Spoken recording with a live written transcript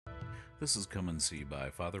This is Come and See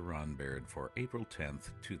by Father Ron Baird for April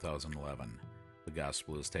 10th, 2011. The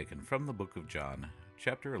Gospel is taken from the book of John,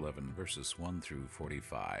 chapter 11, verses 1 through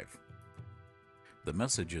 45. The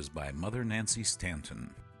message is by Mother Nancy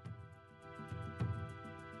Stanton.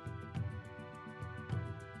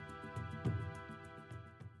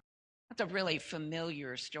 That's a really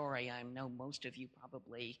familiar story. I know most of you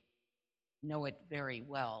probably know it very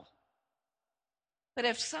well. But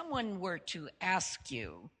if someone were to ask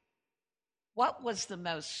you, what was the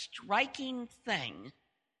most striking thing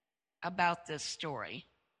about this story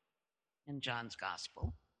in John's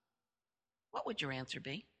Gospel, what would your answer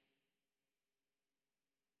be?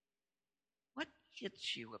 What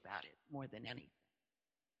hits you about it more than anything?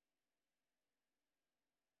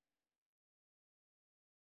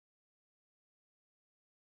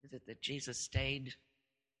 Is it that Jesus stayed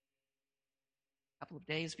a couple of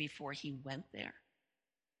days before he went there?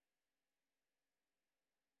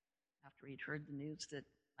 After he'd heard the news that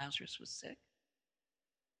Lazarus was sick?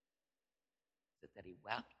 Is it that he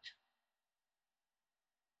wept?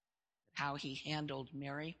 How he handled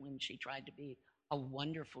Mary when she tried to be a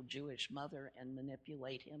wonderful Jewish mother and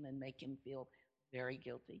manipulate him and make him feel very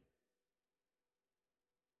guilty?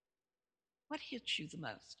 What hits you the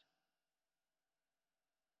most?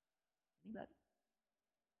 Anybody?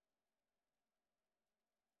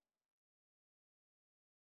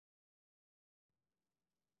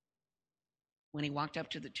 When he walked up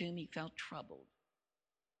to the tomb, he felt troubled.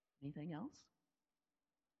 Anything else?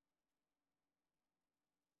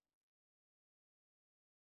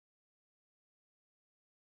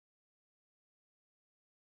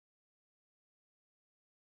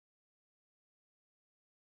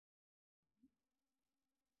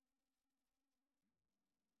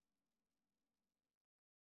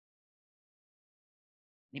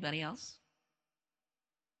 Anybody else?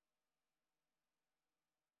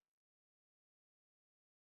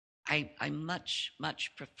 I much,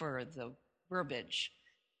 much prefer the verbiage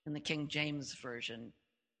in the King James Version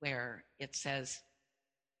where it says,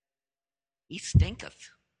 he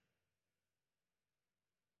stinketh.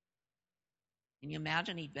 Can you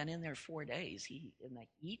imagine he'd been in there 4 days? In the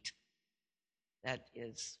heat that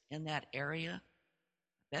is in that area,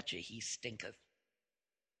 I bet you he stinketh.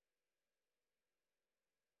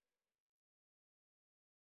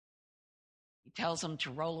 He tells him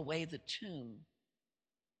to roll away the tomb.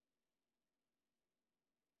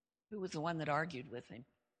 Who was the one that argued with him?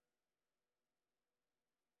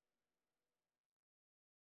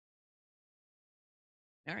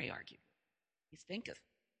 Mary argued. He stinketh.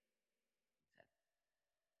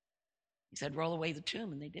 He said, roll away the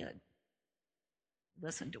tomb, and they did.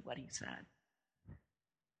 Listen to what he said.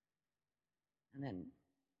 And then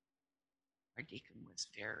our deacon was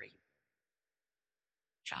very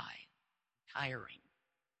shy, tiring.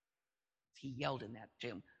 He yelled in that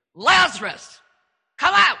tomb, Lazarus,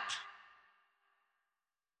 come out!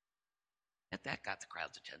 That got the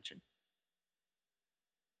crowd's attention.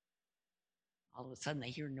 All of a sudden,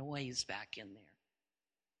 they hear noise back in there.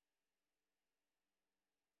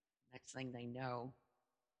 Next thing they know,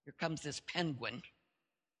 here comes this penguin.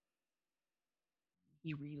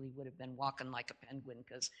 He really would have been walking like a penguin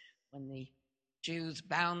because when the Jews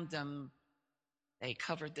bound them, they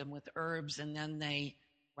covered them with herbs and then they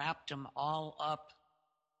wrapped them all up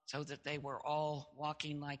so that they were all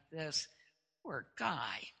walking like this. Poor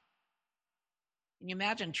guy. Can you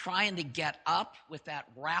imagine trying to get up with that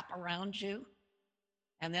wrap around you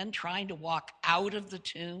and then trying to walk out of the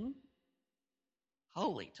tomb?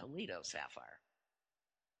 Holy Toledo, Sapphire.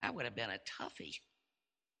 That would have been a toughie.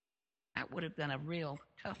 That would have been a real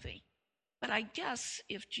toughie. But I guess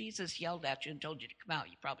if Jesus yelled at you and told you to come out,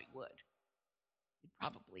 you probably would. You'd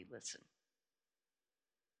probably listen.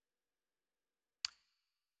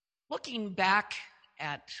 Looking back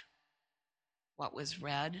at what was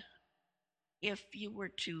read, if you were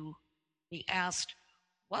to be asked,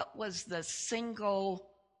 what was the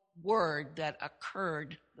single word that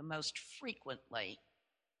occurred the most frequently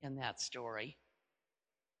in that story,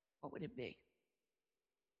 what would it be?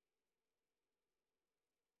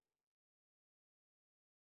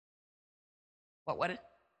 What would it?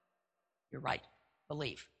 You're right.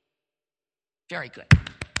 Believe. Very good.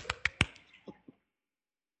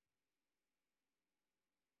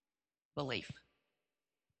 Belief.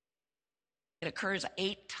 It occurs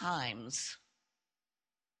 8 times,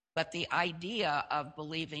 but the idea of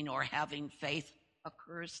believing or having faith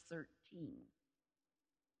occurs 13.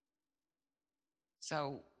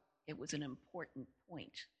 So it was an important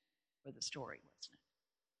point for the story, wasn't it?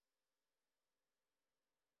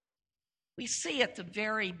 We see at the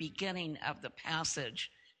very beginning of the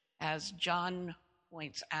passage as John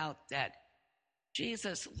points out that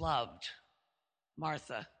Jesus loved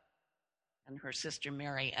Martha and her sister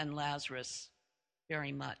Mary and Lazarus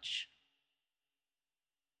very much.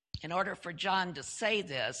 In order for John to say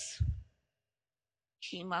this,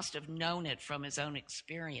 he must have known it from his own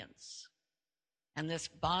experience. And this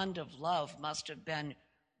bond of love must have been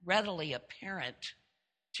readily apparent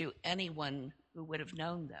to anyone who would have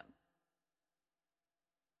known them.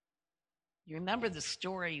 You remember the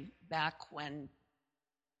story back when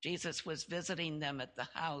Jesus was visiting them at the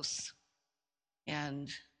house and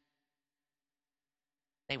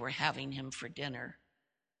they were having him for dinner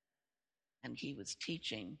and he was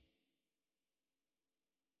teaching.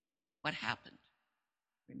 What happened?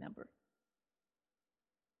 Remember?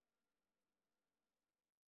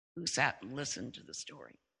 Who sat and listened to the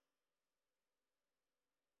story?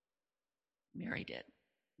 Mary did.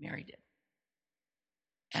 Mary did.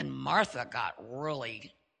 And Martha got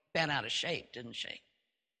really bent out of shape, didn't she?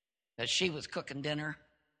 Because she was cooking dinner.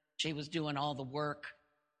 She was doing all the work.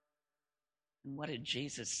 And what did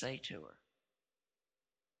Jesus say to her?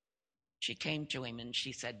 She came to him and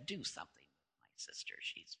she said, "Do something with my sister.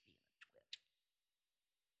 She's being a twit."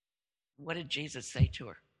 What did Jesus say to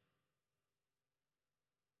her?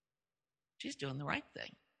 She's doing the right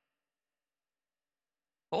thing.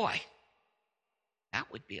 Boy,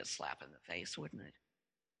 that would be a slap in the face, wouldn't it?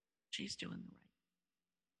 She's doing the right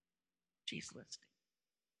thing. She's listening.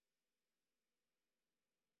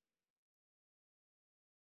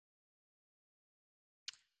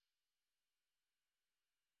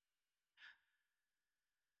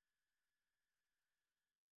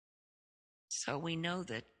 So we know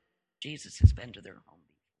that Jesus has been to their home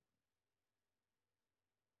before.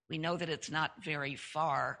 We know that it's not very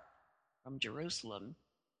far from Jerusalem.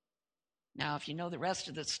 Now, if you know the rest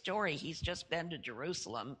of the story, he's just been to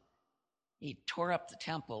Jerusalem. He tore up the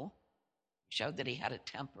temple, showed that he had a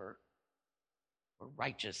temper for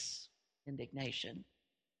righteous indignation.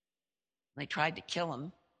 They tried to kill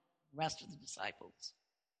him, the rest of the disciples.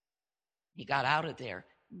 He got out of there.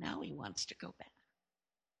 Now he wants to go back.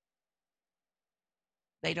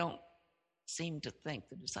 They don't seem to think,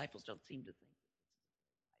 the disciples don't seem to think that this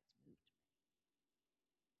is a very wise move to make.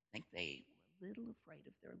 I think they were a little afraid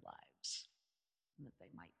of their lives and that they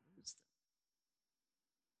might lose them.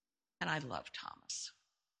 And I love Thomas.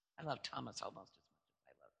 I love Thomas almost as much as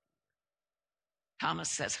I love Peter. Thomas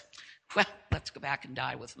says, well, let's go back and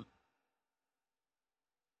die with him.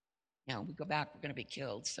 You know, we go back, we're going to be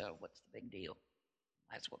killed, so what's the big deal?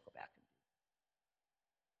 Might as well go back and do it.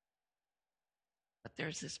 But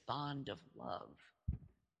there's this bond of love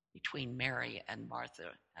between Mary and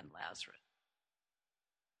Martha and Lazarus.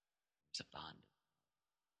 There's a bond.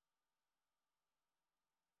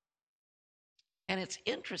 And it's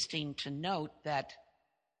interesting to note that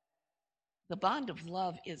the bond of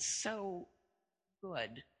love is so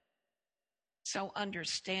good, so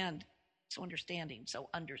understanding, so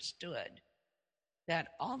understood, that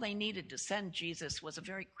all they needed to send Jesus was a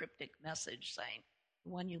very cryptic message saying,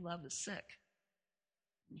 the one you love is sick.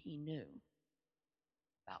 And he knew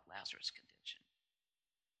about Lazarus' condition.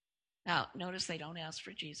 Now, notice they don't ask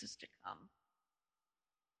for Jesus to come.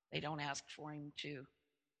 They don't ask for him to,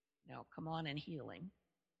 come on and heal him.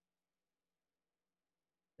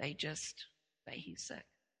 They just say he's sick.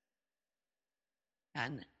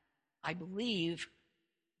 And I believe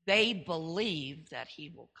they believe that he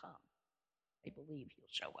will come. They believe he'll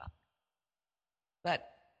show up. But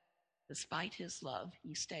despite his love,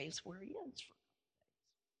 he stays where he is for a couple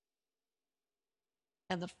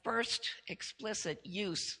days. And the first explicit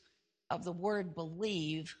use of the word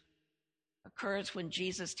believe occurs when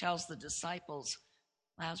Jesus tells the disciples,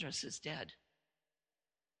 Lazarus is dead.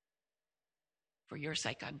 For your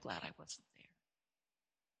sake, I'm glad I wasn't there,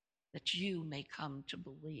 that you may come to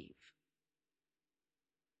believe.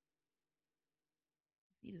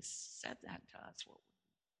 If he'd have said that to us, what would we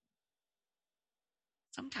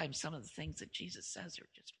do? Sometimes some of the things that Jesus says are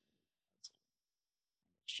just really puzzling.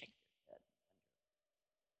 Shake their head and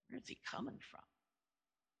wonder, where's he coming from?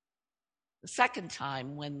 The second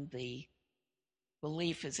time when the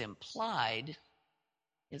belief is implied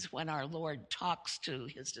is when our Lord talks to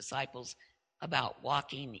his disciples about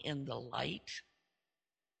walking in the light.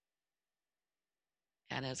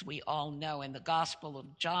 And as we all know, in the Gospel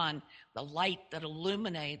of John, the light that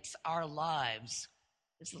illuminates our lives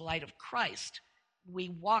is the light of Christ. We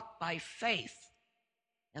walk by faith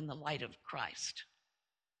in the light of Christ.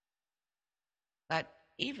 But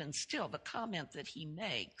even still, the comment that he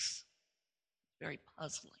makes is very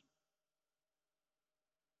puzzling.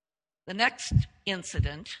 The next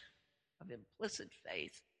incident of implicit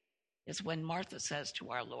faith is when Martha says to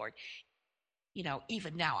our Lord,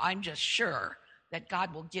 even now, I'm just sure that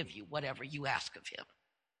God will give you whatever you ask of him.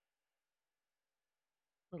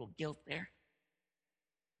 Little guilt there.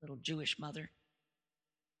 Little Jewish mother.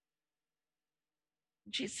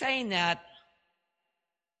 And she's saying that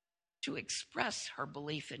to express her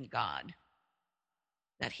belief in God,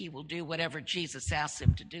 that he will do whatever Jesus asks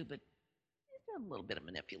him to do, but there's a little bit of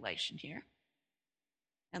manipulation here.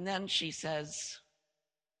 And then she says,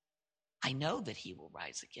 I know that he will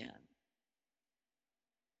rise again.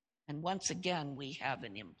 And once again, we have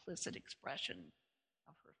an implicit expression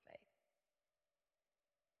of her faith.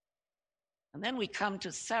 And then we come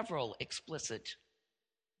to several explicit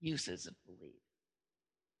uses of belief.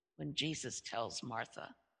 When Jesus tells Martha,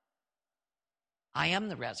 I am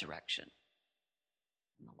the resurrection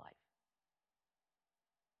and the life.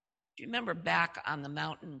 Do you remember back on the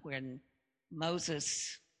mountain when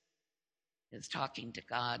Moses is talking to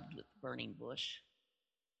God with the burning bush?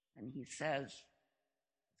 And he says,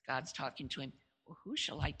 God's talking to him, well, who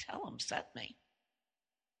shall I tell him sent me?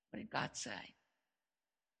 What did God say?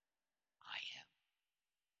 I am.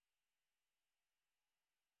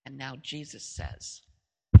 And now Jesus says,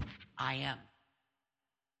 I am.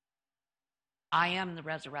 I am the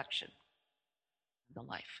resurrection and the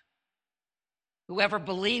life. Whoever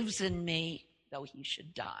believes in me, though he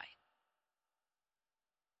should die,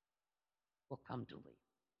 will come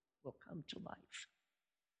to life.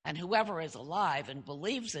 And whoever is alive and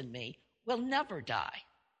believes in me will never die.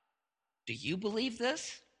 Do you believe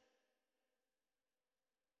this?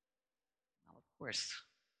 Well, of course,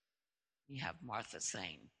 we have Martha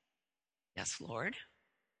saying, yes, Lord,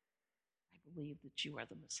 I believe that you are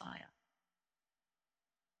the Messiah.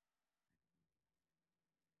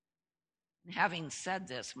 And having said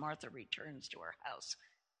this, Martha returns to her house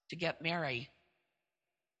to get Mary.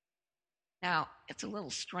 Now, it's a little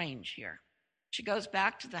strange here. She goes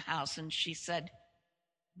back to the house and she said,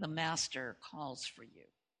 the master calls for you.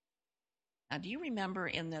 Now, do you remember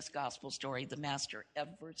in this gospel story the master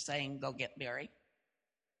ever saying, go get Mary?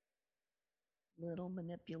 Little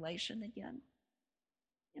manipulation again.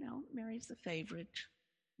 Mary's the favorite.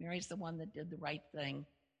 Mary's the one that did the right thing.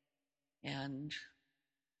 And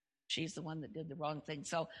she's the one that did the wrong thing.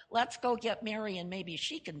 So let's go get Mary and maybe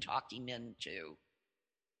she can talk him into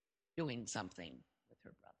doing something with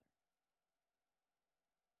her brother.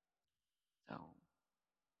 So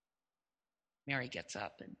Mary gets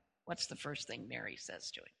up, and what's the first thing Mary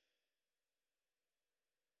says to him?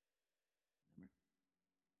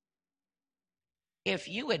 If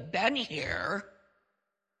you had been here,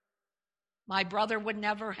 my brother would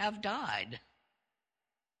never have died.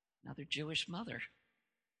 Another Jewish mother.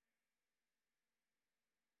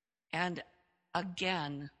 And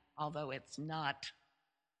again, although it's not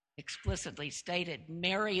explicitly stated,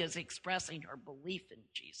 Mary is expressing her belief in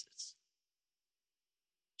Jesus.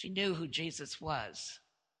 She knew who Jesus was.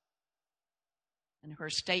 And her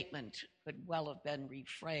statement could well have been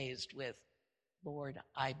rephrased with, Lord,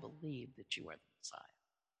 I believe that you are the Messiah.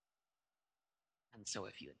 And so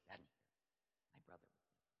if you had been here, my brother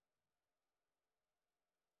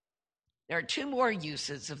would. There are two more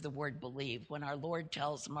uses of the word believe when our Lord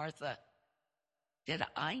tells Martha, did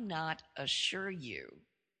I not assure you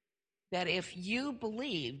that if you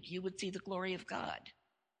believed, you would see the glory of God?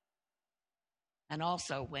 And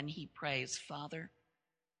also when he prays, Father,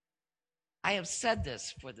 I have said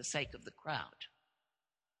this for the sake of the crowd,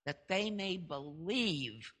 that they may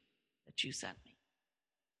believe that you sent me.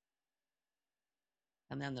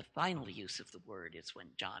 And then the final use of the word is when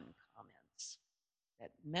John comments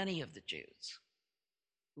that many of the Jews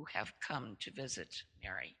who have come to visit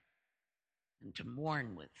Mary and to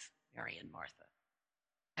mourn with Mary and Martha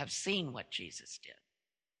have seen what Jesus did.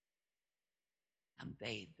 And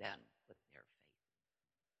they then put their faith.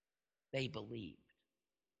 They believed.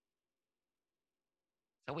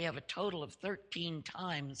 So we have a total of 13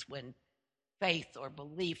 times when faith or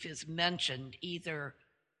belief is mentioned, either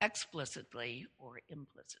explicitly or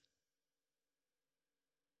implicitly.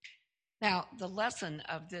 Now, the lesson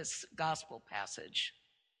of this gospel passage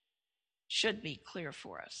should be clear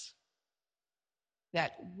for us,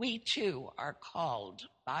 that we too are called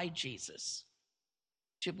by Jesus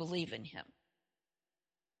to believe in him.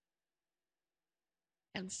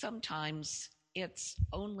 And sometimes it's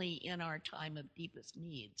only in our time of deepest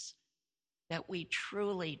needs that we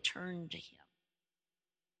truly turn to him,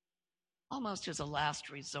 almost as a last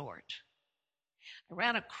resort. I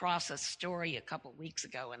ran across a story a couple weeks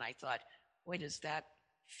ago and I thought, boy, does that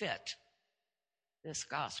fit this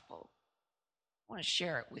gospel? I want to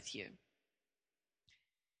share it with you.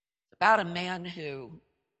 It's about a man who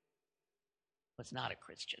was not a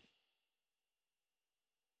Christian.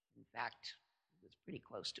 In fact, pretty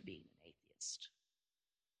close to being an atheist.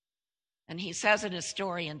 And he says in his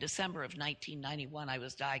story, in December of 1991, I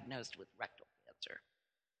was diagnosed with rectal cancer,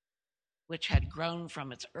 which had grown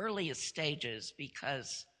from its earliest stages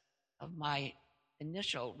because of my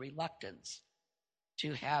initial reluctance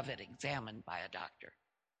to have it examined by a doctor.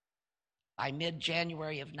 By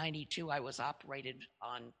mid-January of 92, I was operated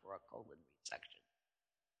on for a colon resection.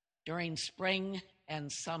 During spring and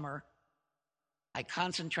summer, I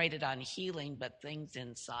concentrated on healing, but things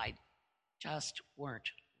inside just weren't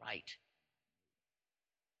right.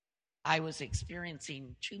 I was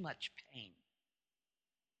experiencing too much pain,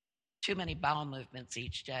 too many bowel movements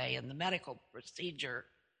each day, and the medical procedure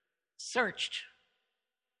searched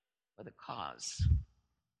for the cause.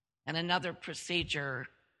 And another procedure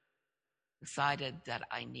decided that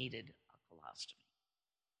I needed a colostomy.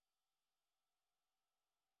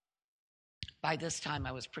 By this time,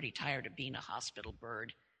 I was pretty tired of being a hospital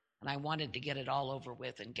bird, and I wanted to get it all over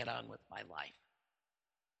with and get on with my life.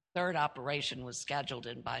 Third operation was scheduled,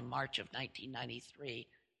 and by March of 1993,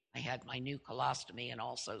 I had my new colostomy and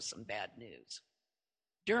also some bad news.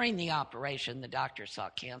 During the operation, the doctor saw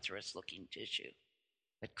cancerous-looking tissue,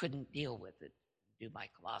 but couldn't deal with it and do my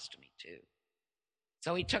colostomy too.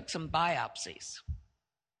 So he took some biopsies.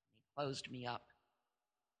 He closed me up.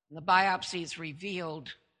 And the biopsies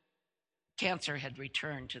revealed cancer had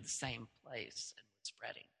returned to the same place and was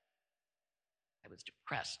spreading. I was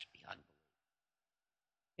depressed beyond belief.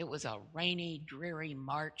 It was a rainy, dreary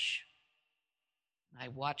March, and I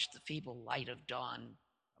watched the feeble light of dawn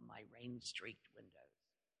from my rain-streaked windows.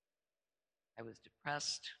 I was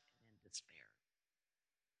depressed and in despair.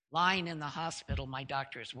 Lying in the hospital, my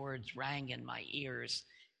doctor's words rang in my ears.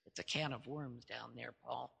 It's a can of worms down there,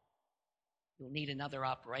 Paul. You'll need another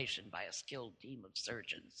operation by a skilled team of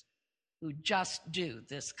surgeons who just do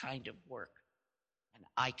this kind of work, and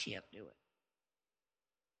I can't do it.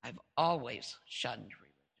 I've always shunned religion.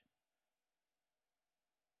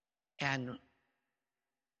 And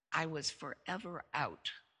I was forever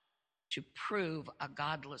out to prove a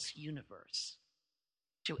godless universe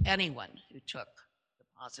to anyone who took the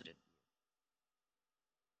positive view.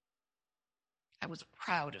 I was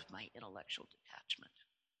proud of my intellectual detachment,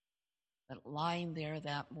 but lying there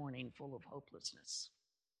that morning full of hopelessness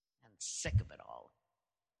and sick of it all,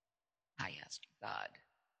 I asked God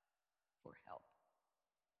for help.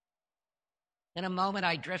 In a moment,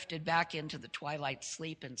 I drifted back into the twilight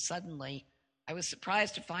sleep, and suddenly I was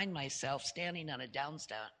surprised to find myself standing on a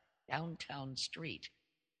downtown street,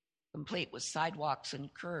 complete with sidewalks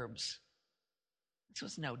and curbs. This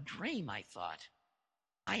was no dream, I thought.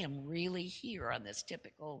 I am really here on this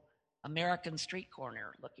typical American street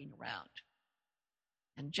corner looking around.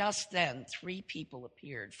 And just then, 3 people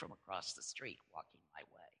appeared from across the street walking my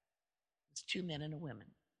way. It was 2 men and a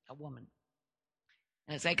woman.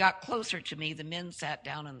 And as they got closer to me, the men sat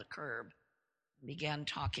down on the curb and began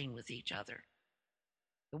talking with each other.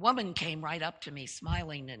 The woman came right up to me,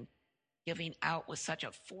 smiling and giving out with such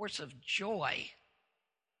a force of joy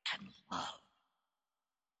and love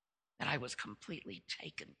that I was completely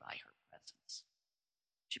taken by her presence.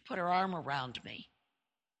 She put her arm around me,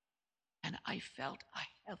 and I felt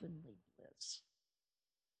a heavenly bliss.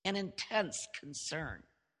 An intense concern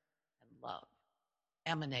and love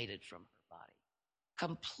emanated from her body,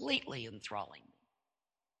 completely enthralling me.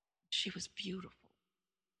 She was beautiful.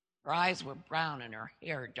 Her eyes were brown and her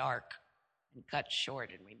hair dark and cut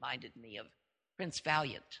short and reminded me of Prince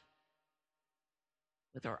Valiant.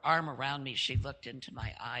 With her arm around me, she looked into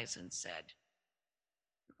my eyes and said,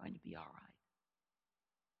 "You're going to be all right.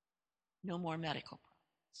 No more medical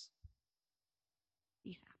problems.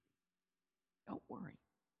 Be happy. Don't worry.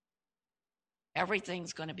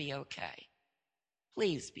 Everything's going to be okay.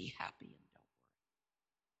 Please be happy and don't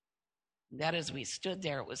worry." And that as we stood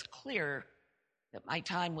there, it was clear that my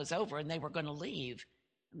time was over and they were going to leave.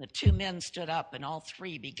 And the 2 men stood up and all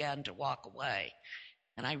 3 began to walk away.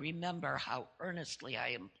 And I remember how earnestly I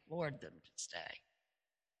implored them to stay.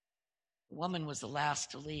 The woman was the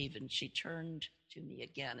last to leave, and she turned to me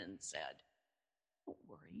again and said, "Don't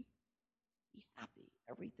worry. Be happy.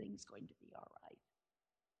 Everything's going to be all right."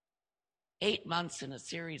 8 months and a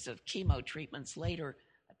series of chemo treatments later,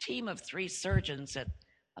 a team of 3 surgeons at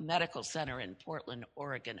a medical center in Portland,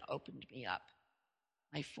 Oregon, opened me up.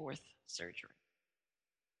 My 4th surgery.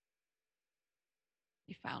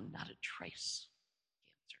 They found not a trace of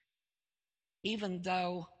cancer, even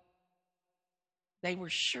though they were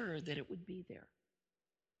sure that it would be there.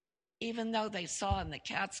 Even though they saw in the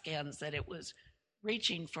CAT scans that it was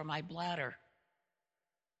reaching for my bladder,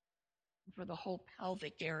 for the whole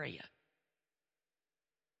pelvic area.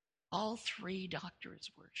 All 3 doctors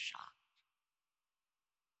were shocked.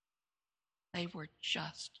 They were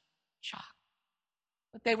just shocked.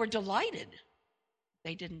 But they were delighted.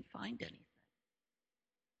 They didn't find anything.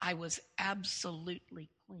 I was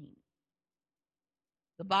absolutely clean.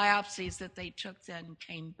 The biopsies that they took then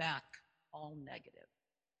came back all negative.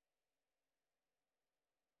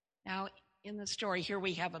 Now, in the story here,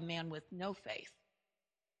 we have a man with no faith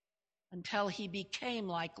until he became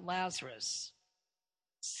like Lazarus,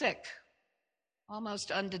 sick,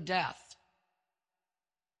 almost unto death.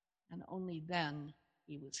 And only then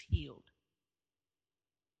he was healed.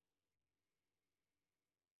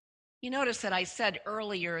 You notice that I said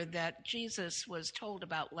earlier that Jesus was told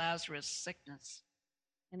about Lazarus' sickness,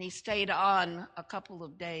 and he stayed on a couple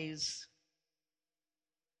of days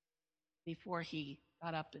before he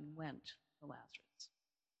got up and went to Lazarus.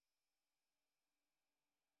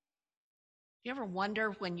 Do you ever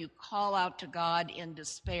wonder when you call out to God in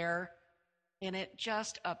despair and it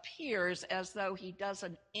just appears as though he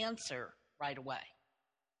doesn't answer right away?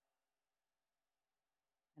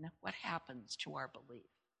 And what happens to our belief?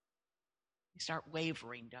 We start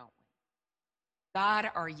wavering, don't we?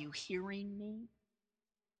 God, are you hearing me?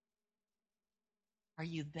 Are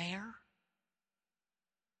you there?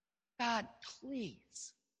 God,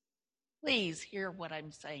 please hear what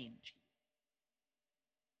I'm saying to you.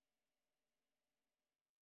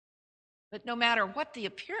 But no matter what the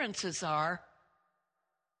appearances are,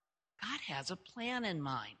 God has a plan in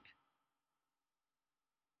mind.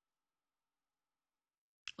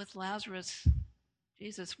 With Lazarus,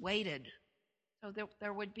 Jesus waited so that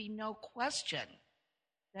there would be no question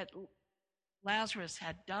that Lazarus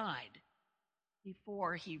had died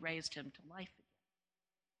before he raised him to life again.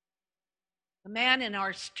 The man in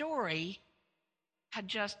our story had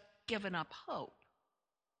just given up hope,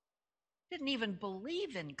 didn't even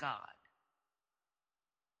believe in God,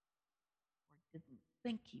 or didn't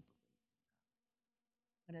think he believed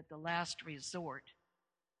in God. But at the last resort,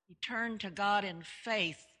 he turned to God in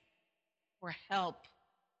faith for help.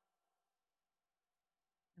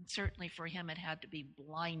 And certainly for him, it had to be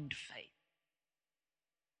blind faith.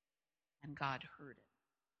 And God heard it.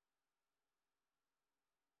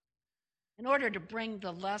 In order to bring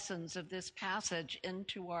the lessons of this passage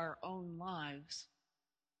into our own lives,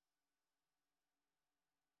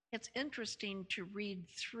 it's interesting to read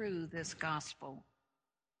through this gospel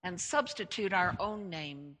and substitute our own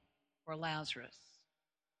name for Lazarus.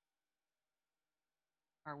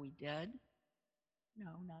 Are we dead?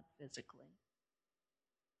 No, not physically.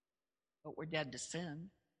 But we're dead to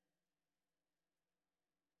sin.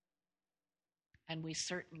 And we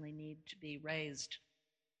certainly need to be raised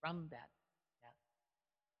from that death.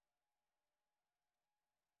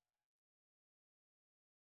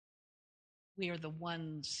 We are the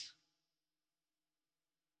ones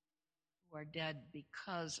who are dead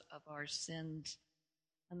because of our sins,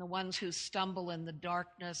 and the ones who stumble in the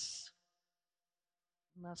darkness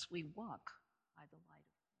unless we walk by the light of Christ.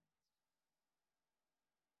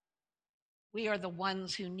 We are the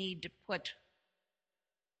ones who need to put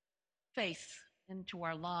faith into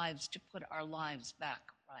our lives to put our lives back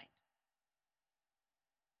right.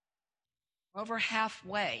 We're over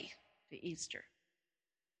halfway to Easter.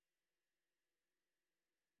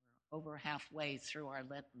 We're over halfway through our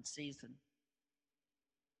Lenten season.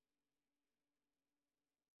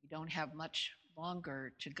 We don't have much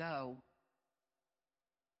longer to go.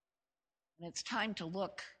 And it's time to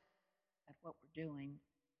look at what we're doing.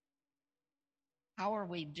 How are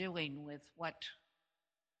we doing with what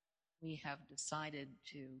we have decided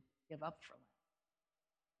to give up for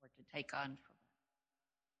Lent or to take on for Lent?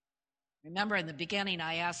 Remember, in the beginning,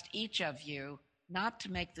 I asked each of you not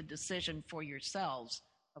to make the decision for yourselves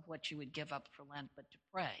of what you would give up for Lent, but to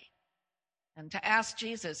pray and to ask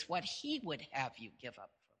Jesus what he would have you give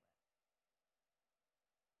up for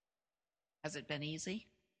Lent. Has it been easy?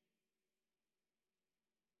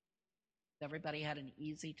 Has everybody had an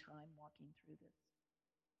easy time walking through this?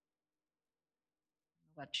 I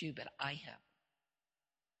don't know about you, but I have.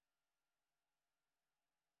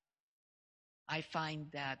 I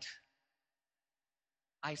find that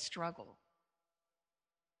I struggle.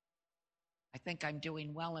 I think I'm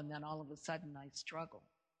doing well, and then all of a sudden I struggle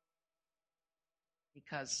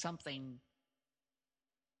because something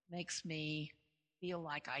makes me feel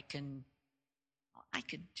like I could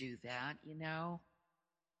do that, you know.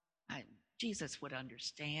 Jesus would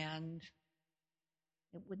understand.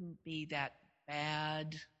 It wouldn't be that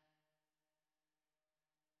bad.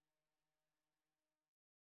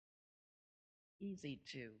 Easy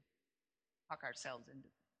to talk ourselves into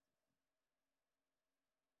things.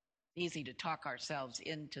 Easy to talk ourselves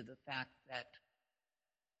into the fact that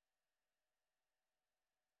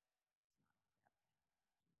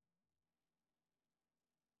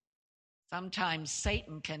Sometimes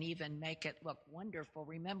Satan can even make it look wonderful.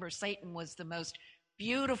 Remember, Satan was the most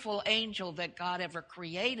beautiful angel that God ever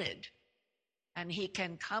created. And he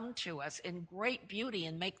can come to us in great beauty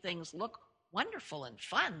and make things look wonderful and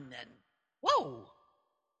fun and whoa.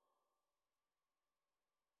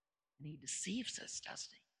 And he deceives us,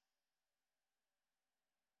 doesn't he?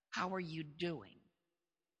 How are you doing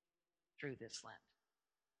through this Lent?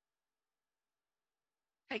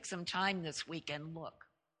 Take some time this week and look.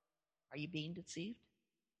 Are you being deceived?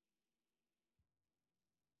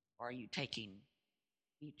 Or are you taking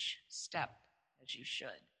each step as you should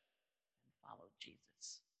and follow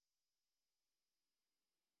Jesus?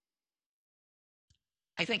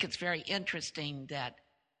 I think it's very interesting that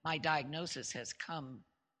my diagnosis has come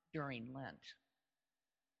during Lent.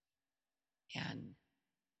 And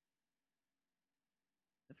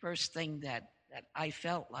the first thing that I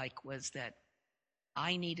felt like was that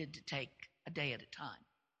I needed to take a day at a time.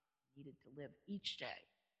 I needed to live each day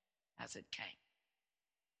as it came.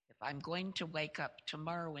 If I'm going to wake up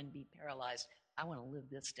tomorrow and be paralyzed, I want to live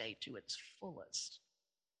this day to its fullest,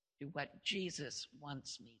 to what Jesus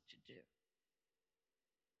wants me to do.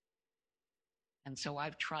 And so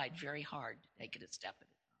I've tried very hard to take it a step at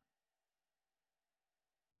a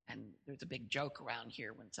time. And there's a big joke around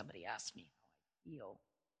here when somebody asks me how I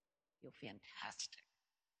feel fantastic.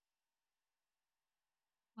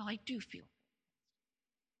 Well, I do feel fantastic.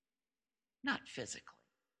 Not physically.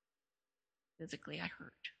 Physically, I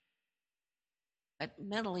hurt. But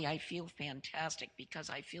mentally, I feel fantastic because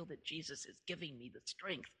I feel that Jesus is giving me the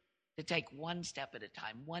strength to take one step at a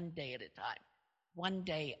time, one day at a time. One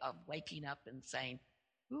day of waking up and saying,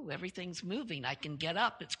 ooh, everything's moving. I can get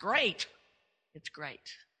up. It's great. It's great.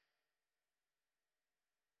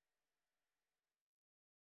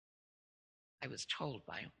 I was told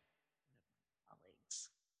by one of my colleagues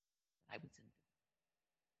that I was in.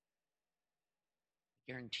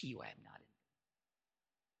 I guarantee you I am not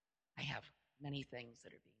in. I have many things that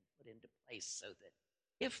are being put into place so that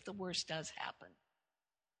if the worst does happen,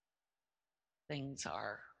 things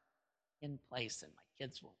are in place and my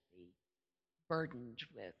kids won't be burdened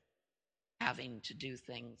with having to do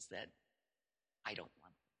things that I don't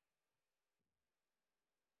want them.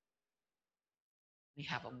 We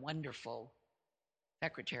have a wonderful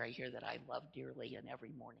secretary here that I love dearly, and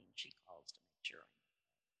every morning she calls to make sure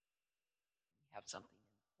we have something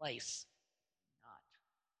in place, not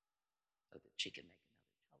so that she can make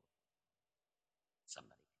another telephone.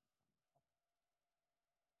 Somebody can come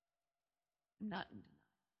help. I'm not in denial.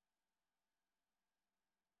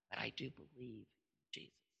 But I do believe in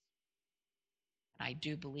Jesus. And I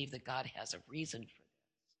do believe that God has a reason for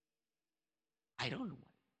this. I don't know what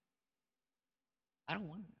it is. I don't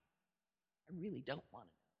want to know. I really don't want to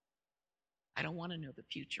know. I don't want to know the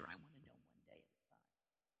future. I want to know one day at a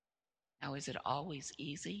time. Now, is it always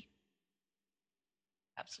easy?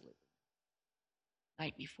 Absolutely.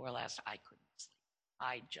 Night before last, I couldn't sleep.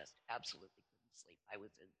 I just absolutely couldn't sleep. I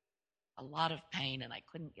was in a lot of pain and I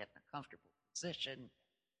couldn't get in a comfortable position.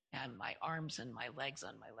 And my arms and my legs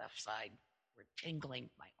on my left side were tingling.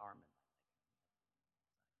 My arm and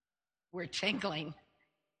my leg were tingling.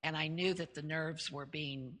 And I knew that the nerves were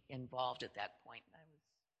being involved at that point, and I was a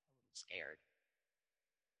little scared.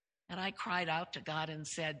 And I cried out to God and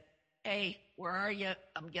said, hey, where are you?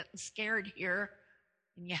 I'm getting scared here.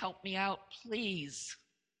 Can you help me out? Please,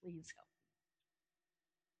 please help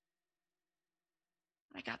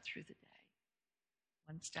me. I got through the day,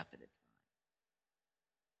 one step at a time.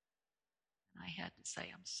 And I had to say,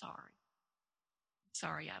 I'm sorry. I'm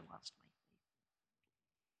sorry I lost my faith.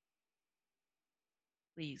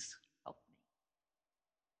 Please help me.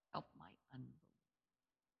 Help my unbelief.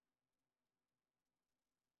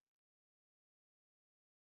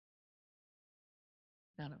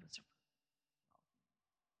 None of us are perfect.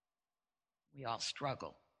 We all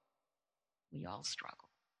struggle. We all struggle.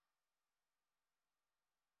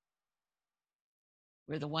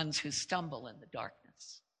 We're the ones who stumble in the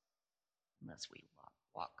darkness unless we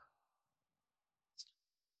walk.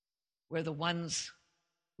 We're the ones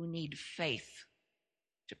who need faith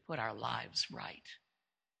to put our lives right.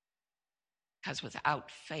 Because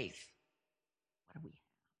without faith, what do we have?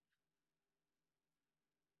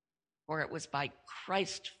 For it was by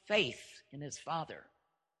Christ's faith in his Father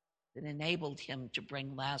that enabled him to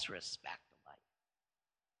bring Lazarus back to life.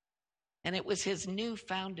 And it was his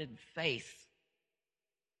newfounded faith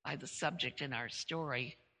by the subject in our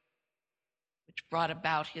story which brought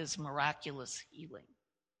about his miraculous healing.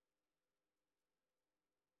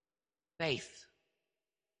 Faith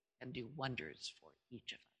can do wonders for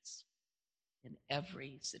each of us in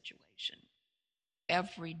every situation,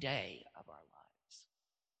 every day of our lives.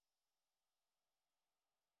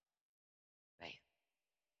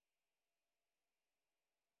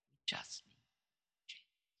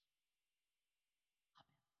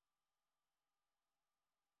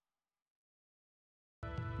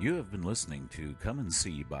 You have been listening to Come and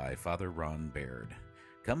See by Father Ron Baird.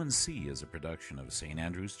 Come and See is a production of St.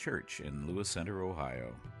 Andrew's Church in Lewis Center,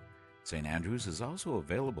 Ohio. St. Andrews is also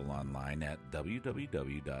available online at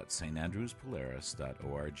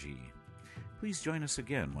www.standrewspolaris.org. Please join us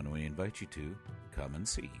again when we invite you to Come and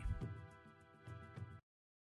See.